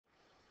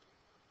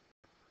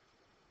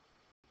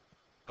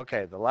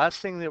Okay, the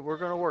last thing that we're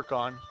going to work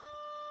on,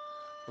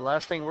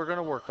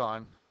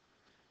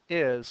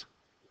 is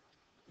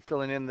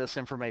filling in this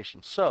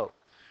information. So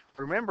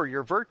remember,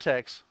 your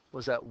vertex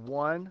was at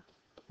 1,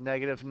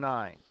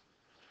 -9.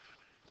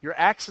 Your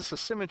axis of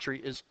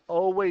symmetry is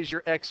always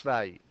your x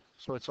value.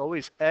 So it's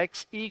always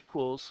x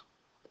equals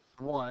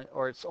 1,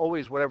 or it's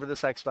always whatever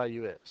this x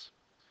value is.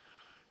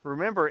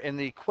 Remember, in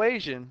the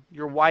equation,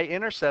 your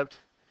y-intercept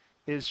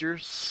is your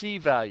c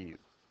value,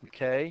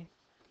 okay?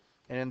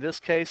 And in this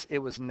case, it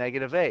was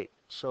 -8.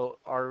 So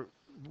our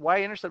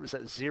y-intercept is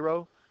at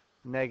 0,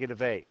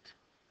 -8.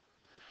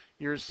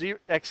 Your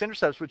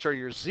x-intercepts, which are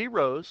your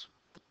zeros,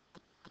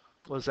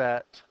 was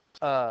at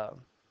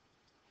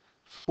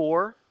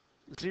 4,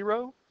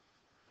 0,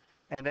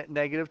 and at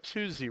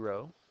 -2,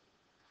 0.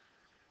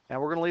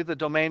 And we're going to leave the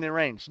domain in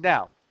range.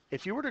 Now,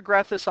 if you were to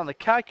graph this on the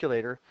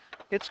calculator,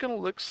 it's going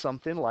to look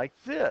something like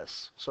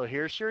this. So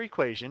here's your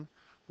equation.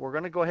 We're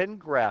going to go ahead and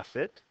graph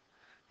it.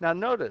 Now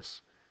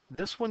notice,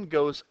 this one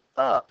goes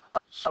up,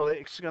 so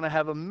it's going to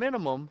have a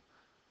minimum.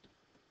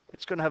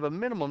 It's going to have a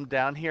minimum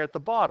down here at the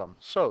bottom.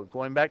 So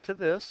going back to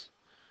this,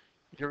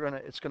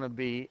 it's going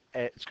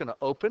to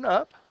open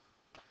up,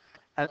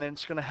 and then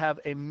it's going to have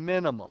a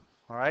minimum.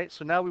 All right.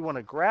 So now we want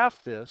to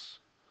graph this.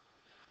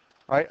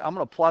 All right. I'm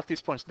going to plot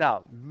these points.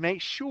 Now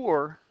make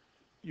sure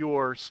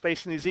you're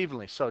spacing these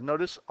evenly. So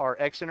notice our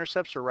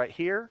x-intercepts are right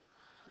here.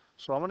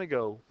 So I'm going to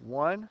go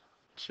 1,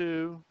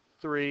 2,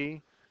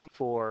 3,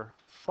 4,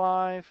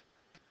 5,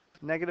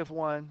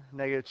 -1,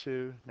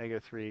 -2,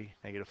 -3,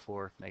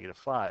 -4,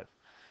 -5.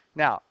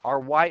 Now, our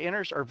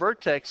our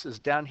vertex is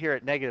down here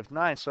at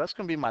 -9, so that's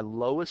going to be my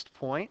lowest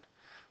point.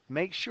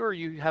 Make sure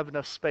you have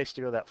enough space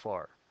to go that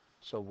far.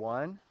 So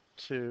 1,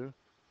 2,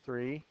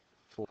 3,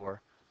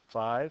 4,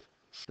 5,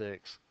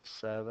 6,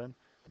 7,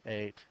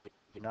 8,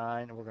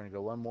 9, and we're going to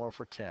go one more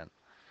for 10.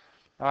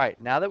 All right,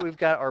 now that we've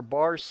got our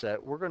bars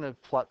set, we're going to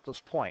plot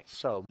those points.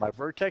 So my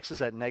vertex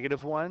is at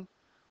 -1,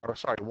 or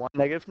sorry, 1,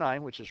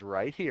 -9, which is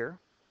right here.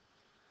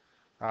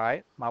 All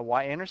right, my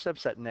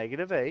y-intercept's at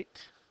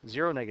 -8,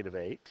 0,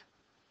 -8.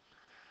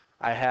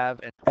 I have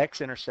an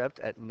x-intercept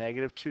at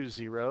 -2,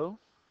 0,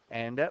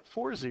 and at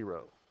 4,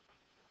 0.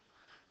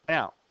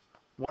 Now,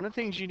 one of the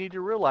things you need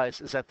to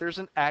realize is that there's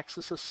an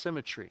axis of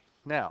symmetry.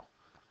 Now,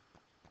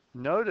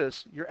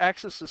 notice your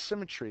axis of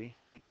symmetry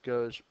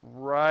goes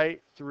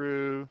right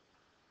through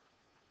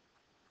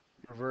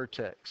your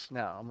vertex.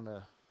 Now, I'm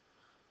going to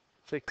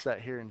fix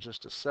that here in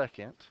just a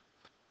second.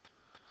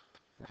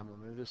 I'm going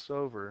to move this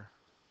over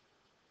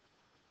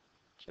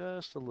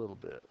just a little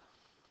bit.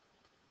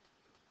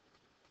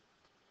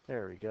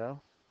 There we go.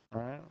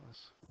 All right,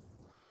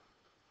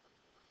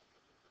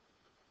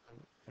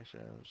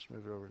 actually, let's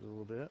move it over a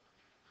little bit.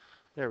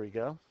 There we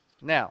go.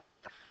 Now,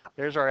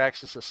 there's our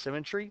axis of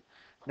symmetry.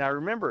 Now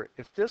remember,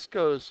 if this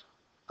goes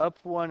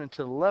up one and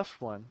to the left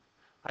one,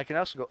 I can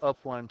also go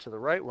up one to the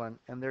right one,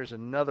 and there's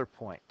another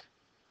point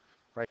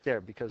right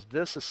there because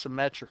this is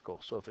symmetrical.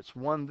 So if it's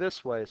one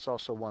this way, it's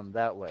also one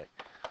that way.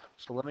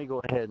 So let me go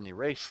ahead and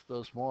erase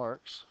those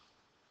marks.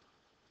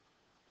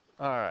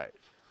 All right.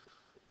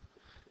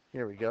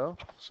 Here we go.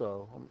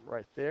 So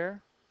right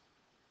there.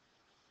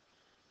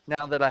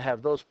 Now that I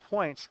have those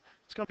points,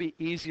 it's going to be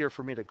easier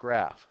for me to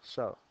graph.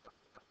 So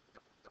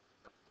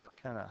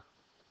kind of,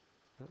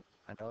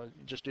 I know,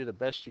 just do the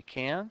best you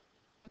can.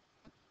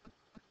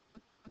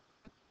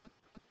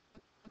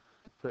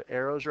 Put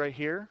arrows right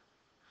here.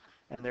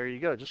 And there you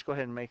go. Just go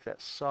ahead and make that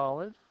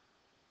solid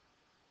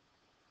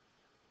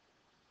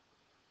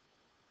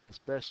as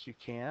best you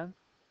can.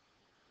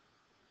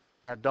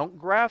 Now don't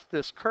graph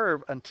this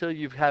curve until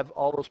you have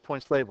all those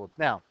points labeled.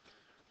 Now,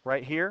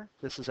 right here,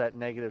 this is at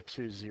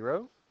 -2,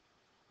 0.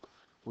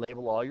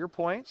 Label all your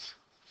points,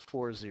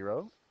 4,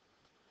 0.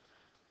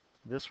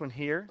 This one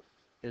here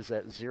is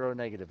at 0,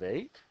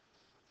 -8.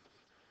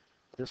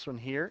 This one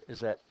here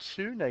is at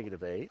 2,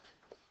 -8.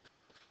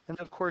 And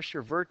of course,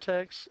 your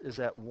vertex is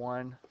at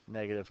 1,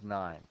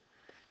 -9.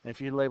 And if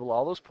you label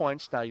all those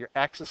points, now your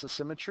axis of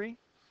symmetry,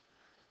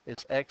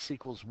 it's x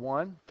equals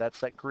 1.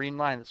 That's that green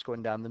line that's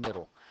going down the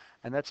middle.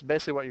 And that's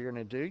basically what you're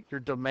going to do.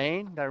 Your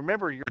domain, now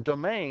remember your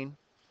domain,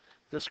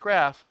 this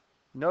graph,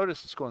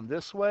 notice it's going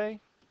this way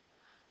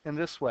and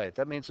this way.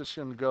 That means it's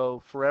going to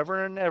go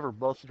forever and ever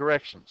both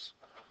directions.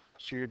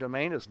 So your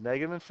domain is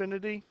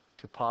 -infinity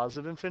to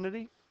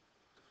 +infinity.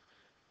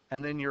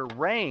 And then your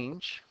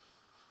range,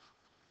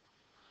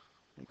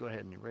 let me go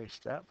ahead and erase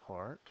that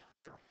part.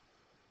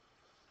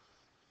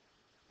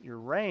 Your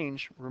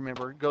range,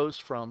 remember, goes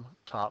from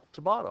top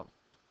to bottom.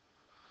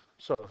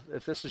 So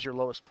if this is your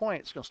lowest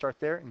point, it's going to start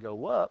there and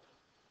go up.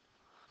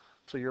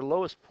 So your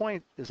lowest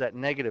point is at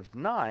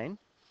 -9,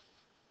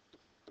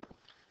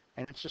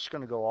 and it's just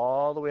going to go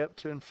all the way up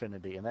to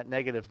infinity, and that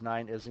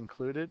 -9 is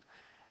included,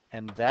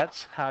 and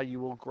that's how you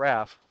will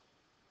graph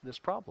this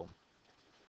problem.